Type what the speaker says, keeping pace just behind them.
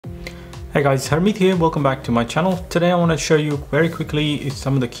Hey guys, Harmeet here. Welcome back to my channel. Today I want to show you very quickly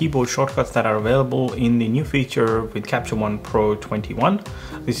some of the keyboard shortcuts that are available in the new feature with Capture One Pro 21.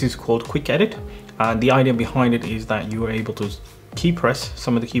 This is called Quick Edit. The idea behind it is that you are able to key press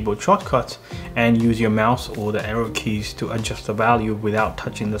some of the keyboard shortcuts and use your mouse or the arrow keys to adjust the value without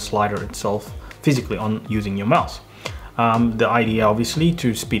touching the slider itself physically on using your mouse. The idea obviously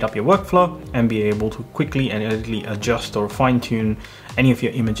to speed up your workflow and be able to quickly and easily adjust or fine-tune any of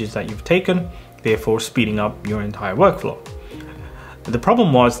your images that you've taken, therefore speeding up your entire workflow. The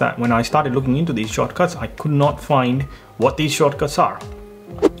problem was that when I started looking into these shortcuts, I could not find what these shortcuts are.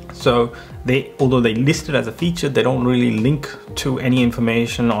 So although they listed as a feature, they don't really link to any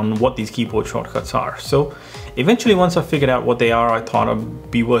information on what these keyboard shortcuts are. So eventually, once I figured out what they are, I thought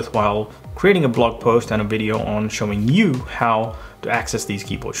it'd be worthwhile creating a blog post and a video on showing you how to access these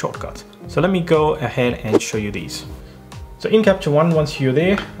keyboard shortcuts. So let me go ahead and show you these. So in Capture One, once you're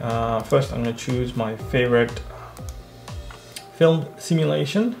there, first I'm going to choose my favorite film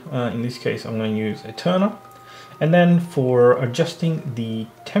simulation. In this case, I'm going to use Eterna. And then for adjusting the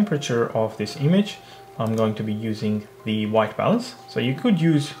temperature of this image, I'm going to be using the white balance. So you could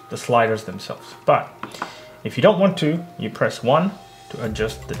use the sliders themselves, but if you don't want to, you press 1 to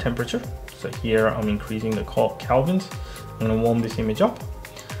adjust the temperature. So here I'm increasing the Kelvins. I'm going to warm this image up.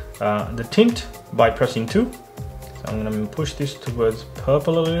 The tint by pressing 2. So I'm going to push this towards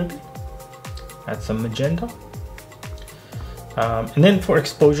purple a little bit. Add some magenta. And then for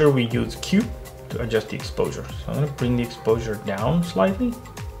exposure, we use Q to adjust the exposure. So I'm going to bring the exposure down slightly.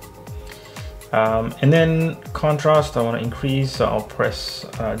 And then contrast, I want to increase. So I'll press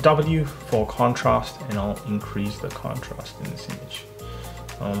W for contrast, and I'll increase the contrast in this image.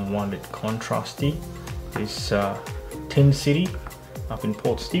 I want it contrasty. This Tin City up in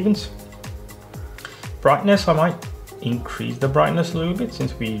Port Stephens. Brightness, I might increase the brightness a little bit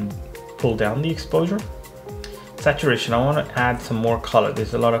since we pull down the exposure. Saturation, I want to add some more color.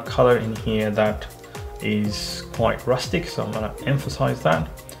 There's a lot of color in here that is quite rustic, so I'm going to emphasize that.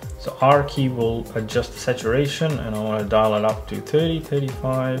 So R key will adjust the saturation, and I want to dial it up to 30,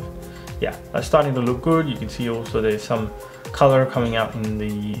 35. Yeah, that's starting to look good. You can see also there's some color coming out in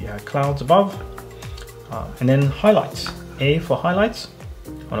the clouds above. And then highlights, A for highlights.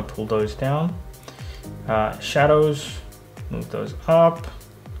 I want to pull those down. Shadows, move those up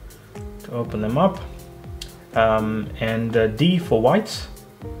to open them up. And D for whites,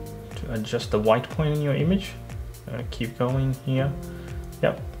 to adjust the white point in your image. I'm going to keep going here.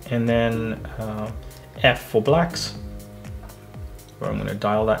 Yep. And then F for blacks, where I'm going to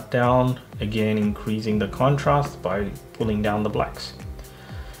dial that down, again increasing the contrast by pulling down the blacks.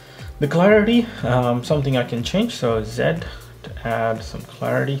 The clarity, something I can change, so Z to add some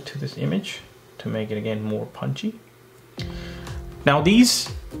clarity to this image to make it again more punchy. Now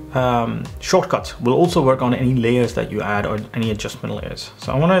these shortcuts will also work on any layers that you add or any adjustment layers.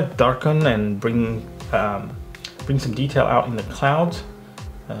 So I want to darken and bring some detail out in the clouds.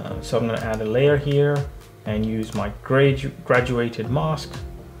 So I'm going to add a layer here and use my graduated mask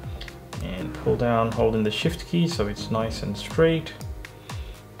and pull down holding the shift key so it's nice and straight,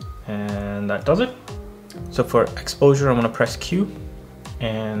 and that does it. So for exposure, I'm going to press Q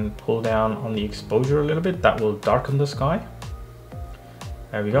and pull down on the exposure a little bit. That will darken the sky.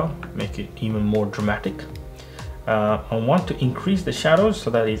 There we go, make it even more dramatic. I want to increase the shadows, so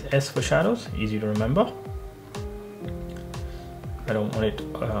that is S for shadows, easy to remember. I don't want it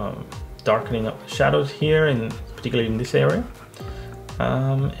darkening up the shadows here, particularly in this area.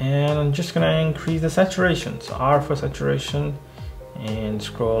 And I'm just going to increase the saturation. So R for saturation, and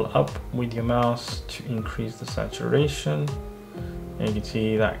scroll up with your mouse to increase the saturation. And you can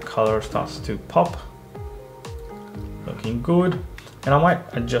see that color starts to pop. Looking good. And I might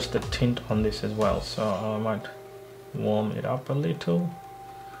adjust the tint on this as well. So I might warm it up a little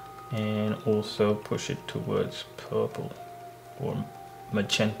and also push it towards purple, or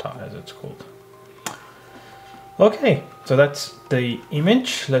magenta as it's called. Okay, so that's the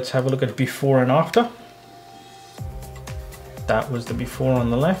image. Let's have a look at before and after. That was the before on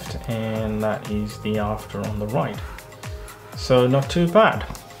the left, and that is the after on the right. So not too bad.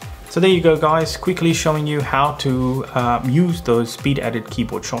 So there you go guys, quickly showing you how to use those speed edit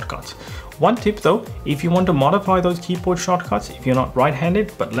keyboard shortcuts. One tip though, if you want to modify those keyboard shortcuts, if you're not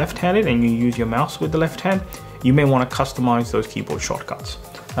right-handed but left-handed and you use your mouse with the left hand, you may want to customize those keyboard shortcuts.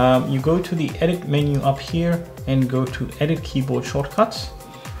 You go to the edit menu up here and go to edit keyboard shortcuts.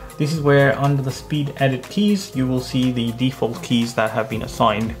 This is where under the speed edit keys, you will see the default keys that have been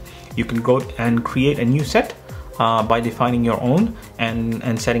assigned. You can go and create a new set. by defining your own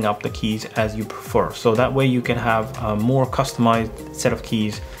and setting up the keys as you prefer. So that way you can have a more customized set of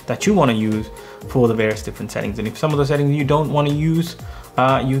keys that you want to use for the various different settings. And if some of the settings you don't want to use,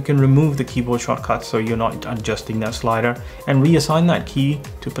 you can remove the keyboard shortcut so you're not adjusting that slider and reassign that key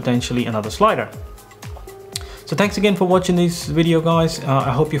to potentially another slider. So thanks again for watching this video, guys.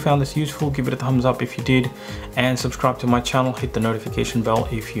 I hope you found this useful. Give it a thumbs up if you did, and subscribe to my channel. Hit the notification bell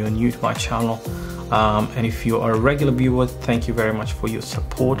if you're new to my channel. And if you are a regular viewer, thank you very much for your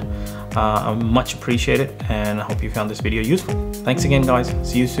support. Much appreciated, and I hope you found this video useful. Thanks again, guys.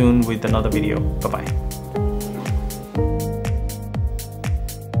 See you soon with another video. Bye-bye.